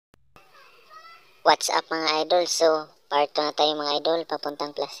What's up mga idol? So, part 2 na tayo mga idol,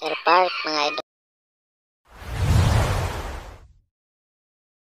 papuntang Placer Park mga idol.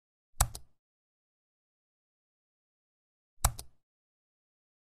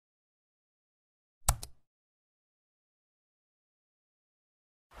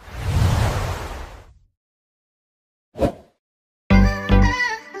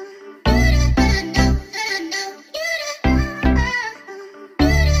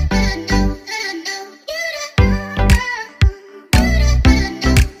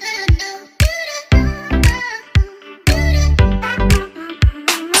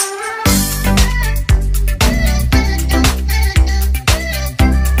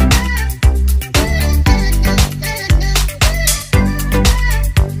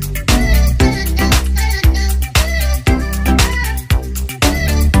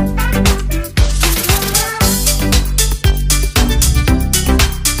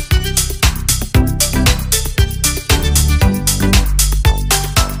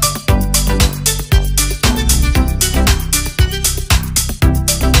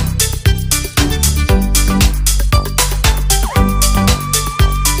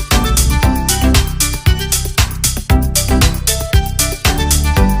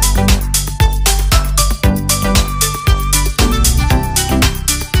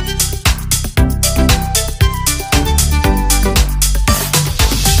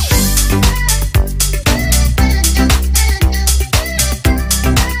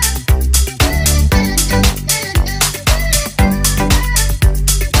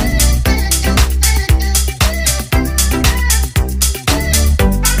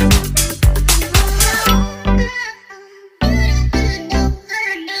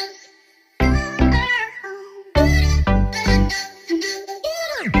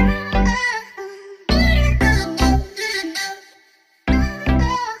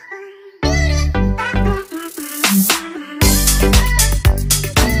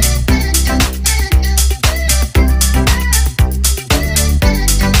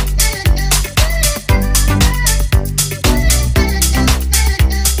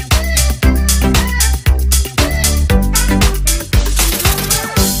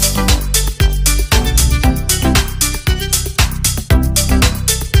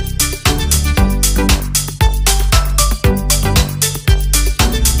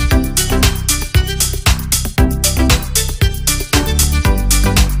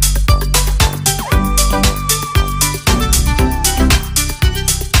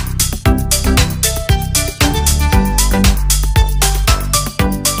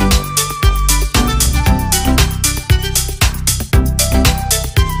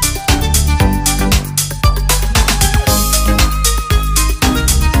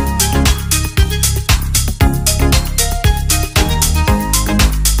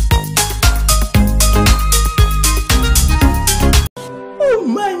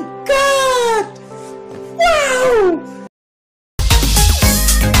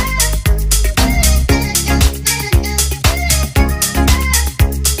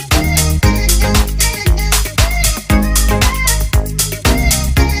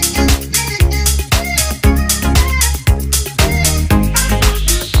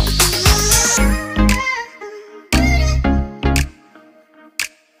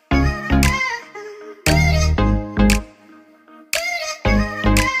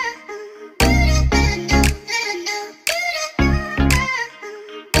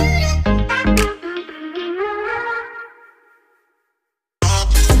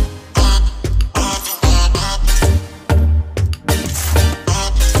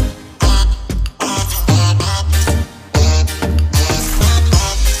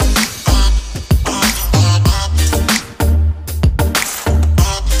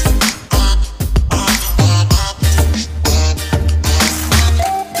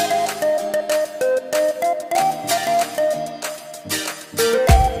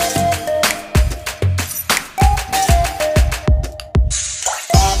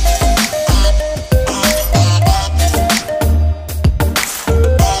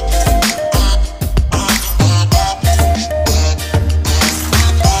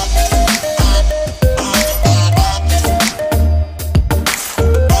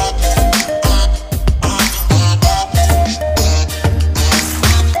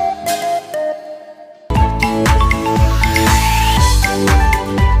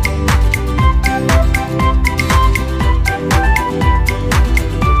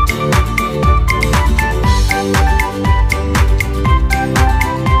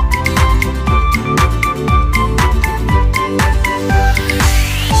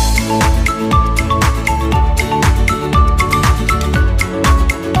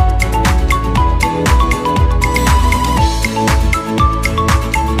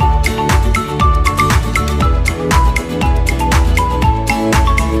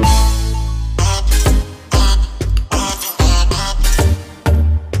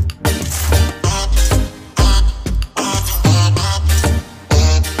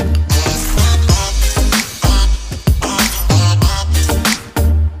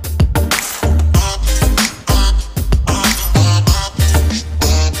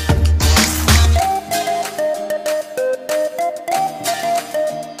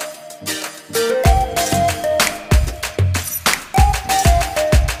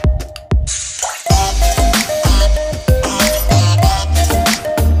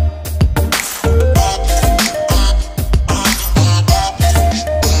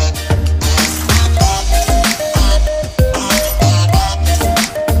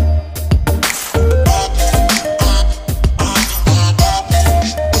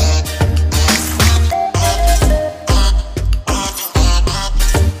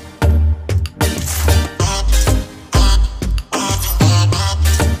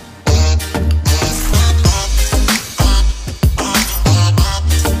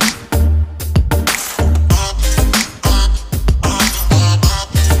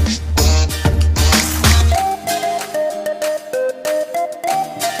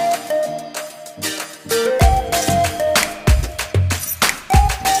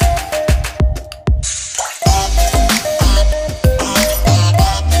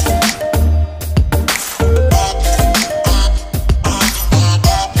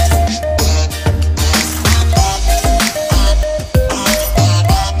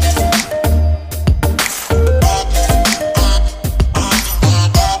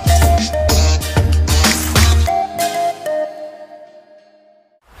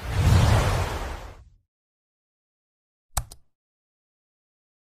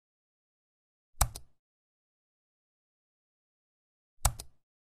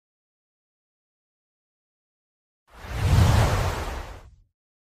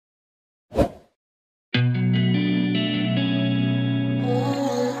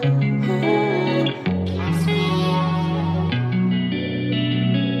 Hey,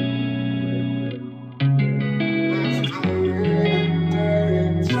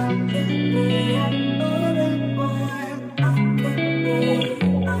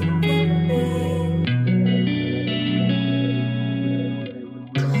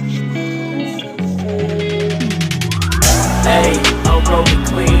 I'm rolling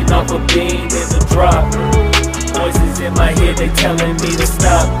clean off a beam in the drop. Voices in my head, they telling me to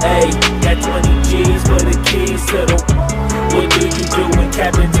stop. Hey, got 20 G's for the keys to the. What do you do when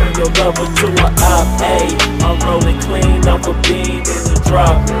Captain turn your lover to a op? Hey, I'm rolling clean off a beam in the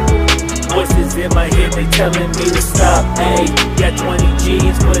drop. Voices in my head, they telling me to stop. Hey, got 20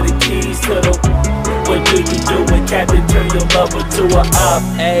 G's for the keys to the. What do you do when Captain turn your lover to a op?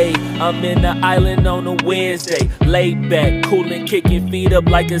 Hey, I'm in the island on a Wednesday, laid back, coolin', kicking feet up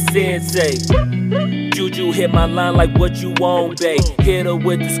like a sensei. Juju hit my line like what you want, babe. Hit her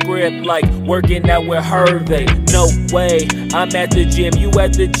with the script like working out with Hervey. No way, I'm at the gym, you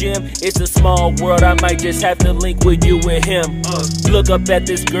at the gym. It's a small world, I might just have to link with you and him. Look up at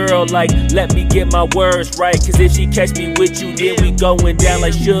this girl like, let me get my words right. Cause if she catch me with you, then we going down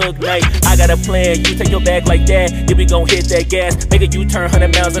like Suge Knight. I got a plan, you take your bag like that, then we gon' hit that gas. Make a U-turn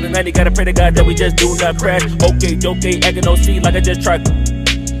 100 miles on the 90, gotta pray to God that we just do not crash. Okay, acting no C like I just tried.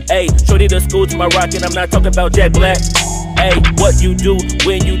 Hey, shorty the school to my rock and I'm not talking about Jack Black. Hey, what you do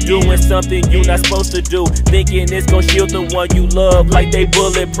when you doing something you not supposed to do? Thinking it's gon' shield the one you love like they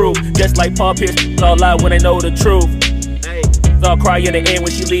bulletproof. Just like Paul Pierce, all lie when they know the truth. Hey, so I'll cry in the end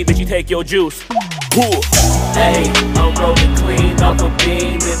when she leave and she take your juice. Hey, I'm rolling clean off a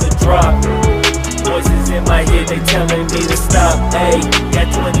beam in the drop. Voices in my head, they telling me to stop. Hey, got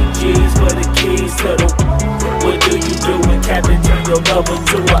 20 G's for the keys to the. What do you do when Captain turn your lover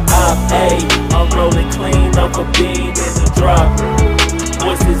to a op? Hey, I'm rolling clean off a beam in the drop.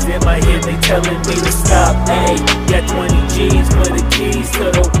 Voices in my head, they telling me to stop. Hey, got 20 G's for the keys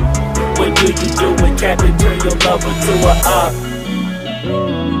to the. What do you do when Captain turn your lover to a op?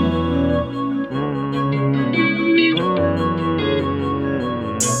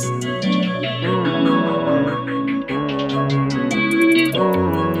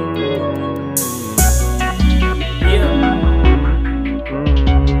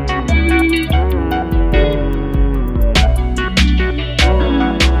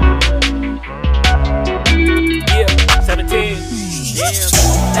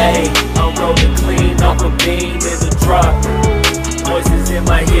 Hey, I'm rolling clean off a beam in the drop. Voices in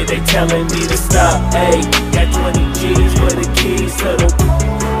my head, they telling me to stop. Hey, got 20 G's for the keys to the.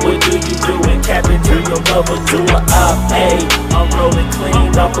 What do you do when Captain turn your lover to a op? Hey, I'm rolling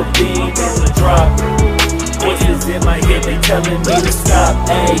clean off a beam in the drop. Voices in my head, they telling me to stop.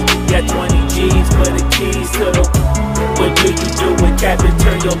 Hey, got 20 G's for the keys to the. What do you do when Captain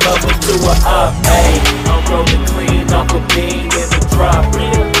turn your lover to a op? Hey, I'm rolling clean off a beam in the drop.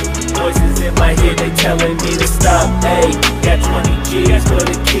 Voices in my head, they telling me to stop. Hey, got 20 G's for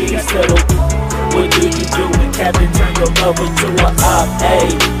the keys to the. What do you do when Captain turn your lover to a op? Hey,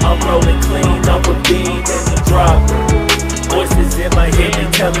 I'm rolling clean off a beam in the drop. Voices in my head, they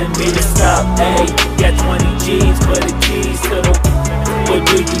telling me to stop. Hey, got 20 G's for the keys to the. What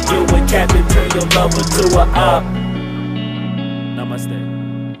do you do when Captain turn your lover to a op? Namaste.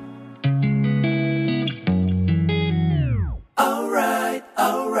 Alright.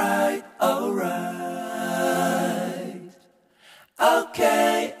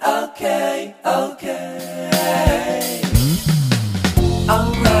 Okay.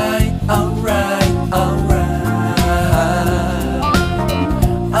 Alright.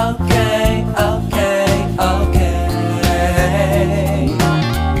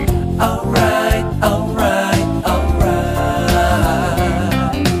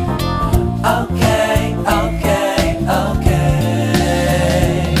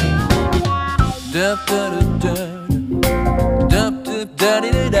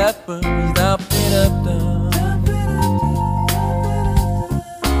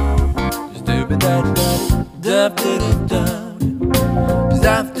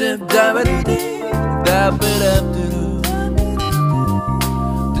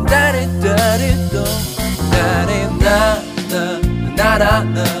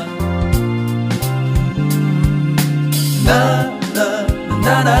 Da